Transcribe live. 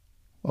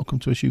Welcome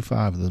to issue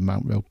 5 of the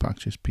Mount Road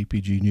Practice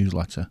PPG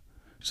newsletter,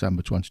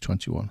 December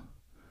 2021.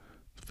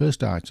 The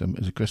first item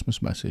is a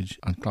Christmas message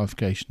and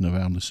clarification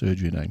around the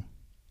surgery name.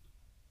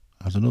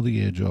 As another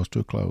year draws to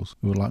a close,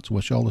 we would like to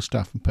wish all the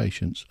staff and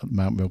patients at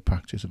Mount Road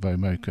Practice a very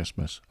Merry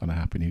Christmas and a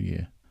Happy New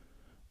Year.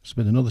 It's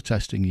been another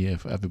testing year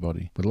for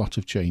everybody, with lots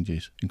of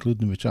changes,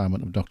 including the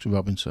retirement of Dr.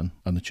 Robinson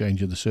and the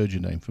change of the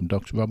surgery name from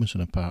Dr.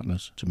 Robinson &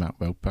 Partners to Mount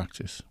Road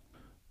Practice.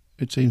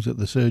 It seems that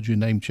the surgery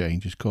name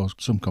change has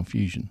caused some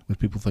confusion, with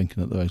people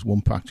thinking that there is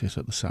one practice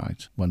at the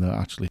site when there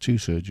are actually two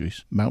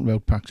surgeries: Mount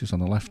Road Practice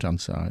on the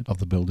left-hand side of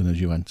the building as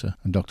you enter,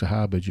 and Dr.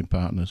 Harbridge &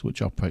 Partners,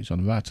 which operates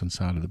on the right-hand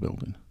side of the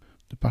building.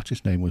 The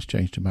practice name was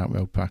changed to Mount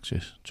Road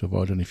Practice to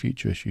avoid any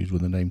future issues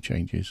with the name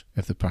changes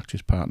if the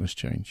practice partners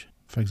change.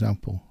 For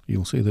example,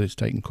 you'll see that it's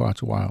taken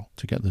quite a while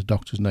to get the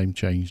doctor's name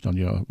changed on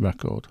your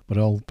record, but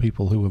all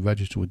people who were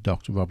registered with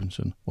Dr.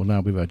 Robinson will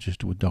now be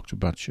registered with Dr.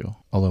 Bradshaw,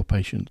 although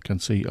patients can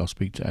see or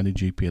speak to any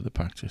GP at the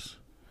practice.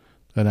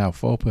 There are now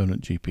 4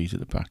 permanent GPs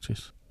at the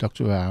practice: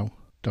 Dr. Rao,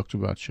 Dr.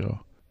 Bradshaw,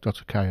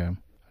 Dr. Khayyam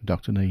and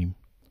Dr. Naeem.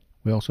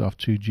 We also have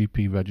 2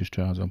 GP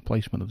registrars on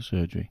placement of the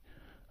surgery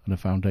and a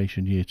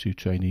Foundation Year 2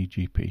 trainee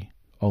GP,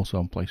 also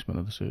on placement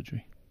of the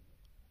surgery.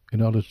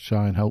 In order to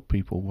try and help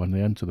people when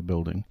they enter the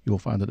building, you will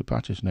find that the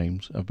practice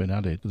names have been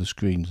added to the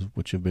screens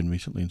which have been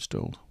recently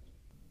installed.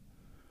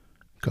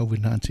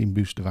 COVID-19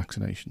 booster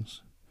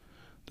vaccinations.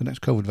 The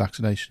next COVID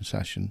vaccination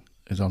session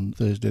is on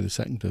Thursday the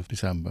 2nd of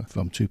December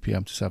from 2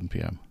 p.m. to 7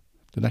 p.m.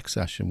 The next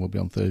session will be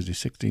on Thursday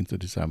 16th of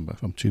December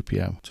from 2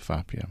 p.m. to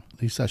 5 p.m.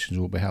 These sessions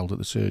will be held at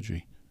the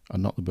surgery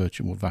and not the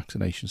Bircham Wood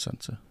Vaccination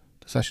Centre.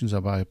 The sessions are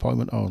by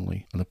appointment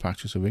only, and the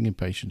practice are ringing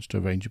patients to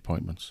arrange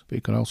appointments, but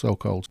you can also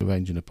call to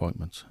arrange an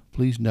appointment.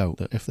 Please note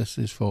that if this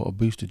is for a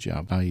booster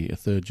jab, i.e. a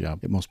third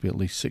jab, it must be at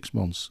least 6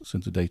 months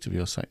since the date of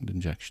your second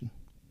injection.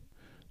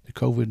 The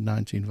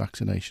COVID-19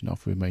 vaccination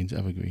offer remains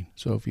evergreen,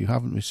 so if you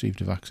haven't received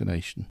a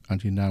vaccination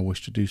and you now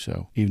wish to do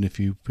so, even if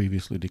you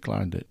previously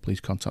declined it, please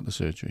contact the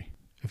surgery.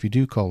 If you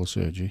do call the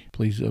surgery,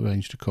 please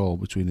arrange to call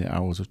between the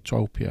hours of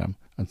 12 p.m.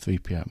 and 3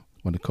 p.m.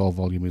 when the call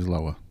volume is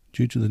lower.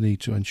 Due to the need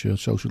to ensure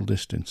social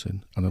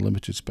distancing and a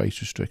limited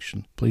space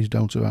restriction, please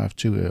don't arrive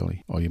too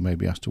early, or you may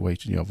be asked to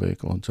wait in your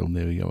vehicle until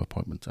near your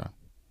appointment time.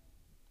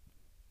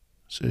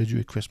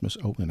 Surgery Christmas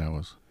opening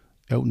hours.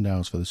 The opening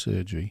hours for the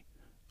surgery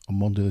on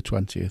Monday the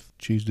 20th,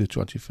 Tuesday the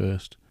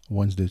 21st and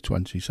Wednesday the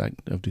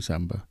 22nd of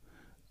December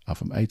are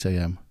from 8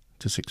 a.m.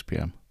 to 6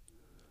 p.m.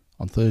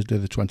 On Thursday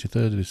the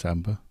 23rd of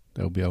December,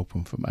 they will be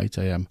open from 8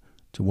 a.m.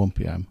 to 1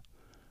 p.m.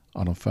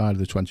 and on Friday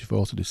the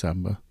 24th of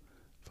December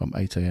from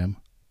 8 a.m.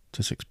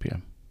 to 6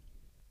 p.m.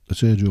 The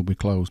surgery will be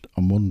closed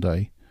on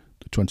Monday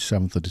the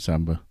 27th of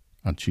December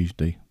and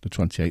Tuesday the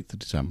 28th of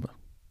December.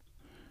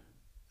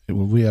 It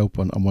will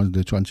reopen on Wednesday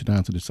the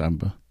 29th of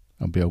December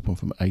and be open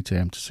from 8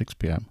 a.m. to 6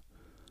 p.m.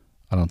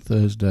 and on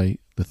Thursday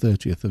the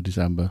 30th of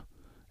December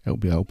it will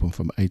be open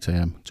from 8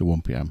 a.m. to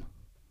 1 p.m.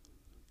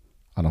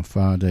 and on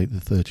Friday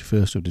the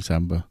 31st of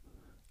December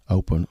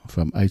open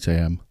from 8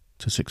 a.m.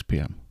 to 6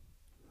 p.m.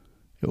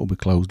 It will be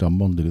closed on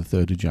Monday the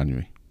 3rd of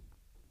January.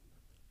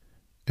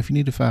 If you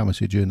need a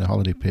pharmacy during the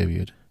holiday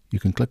period, you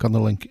can click on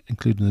the link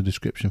included in the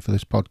description for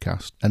this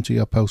podcast, enter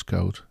your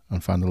postcode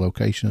and find the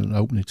location and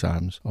opening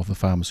times of the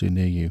pharmacy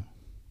near you.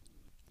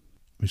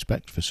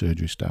 Respect for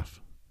surgery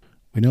staff.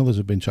 We know there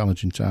have been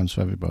challenging times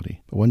for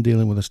everybody, but when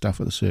dealing with the staff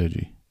at the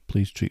surgery,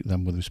 please treat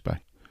them with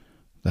respect.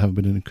 There have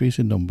been an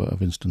increasing number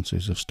of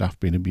instances of staff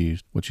being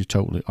abused, which is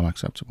totally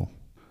unacceptable.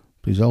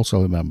 Please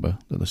also remember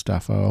that the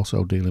staff are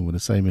also dealing with the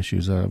same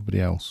issues as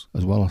everybody else,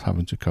 as well as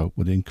having to cope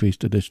with the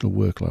increased additional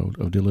workload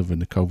of delivering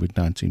the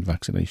COVID-19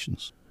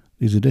 vaccinations.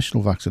 These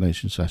additional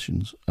vaccination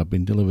sessions are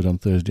being delivered on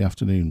Thursday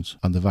afternoons,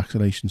 and the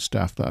vaccination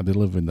staff that are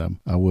delivering them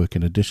are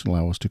working additional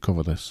hours to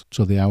cover this,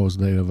 so the hours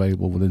they are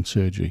available within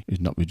surgery is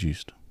not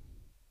reduced.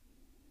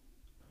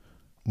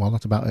 Well,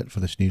 that's about it for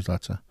this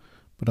newsletter,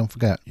 but don't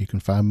forget you can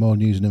find more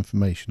news and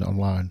information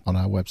online on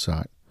our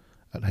website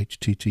at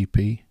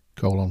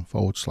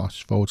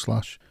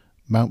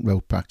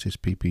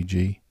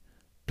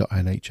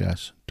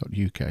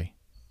http://mountroadpracticepppg.nhs.uk.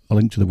 A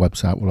link to the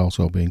website will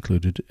also be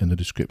included in the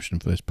description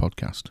for this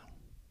podcast.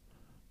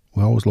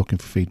 We're always looking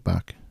for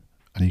feedback,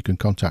 and you can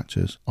contact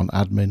us on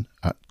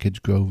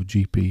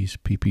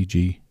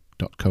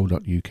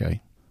admin@kidsgrovegpsppg.co.uk.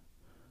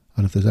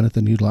 And if there's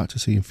anything you'd like to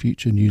see in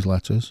future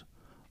newsletters,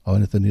 or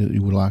anything that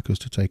you would like us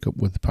to take up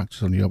with the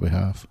practice on your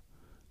behalf,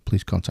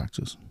 please contact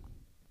us.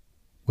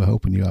 We're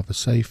hoping you have a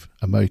safe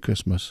and Merry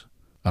Christmas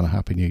and a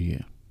Happy New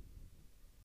Year.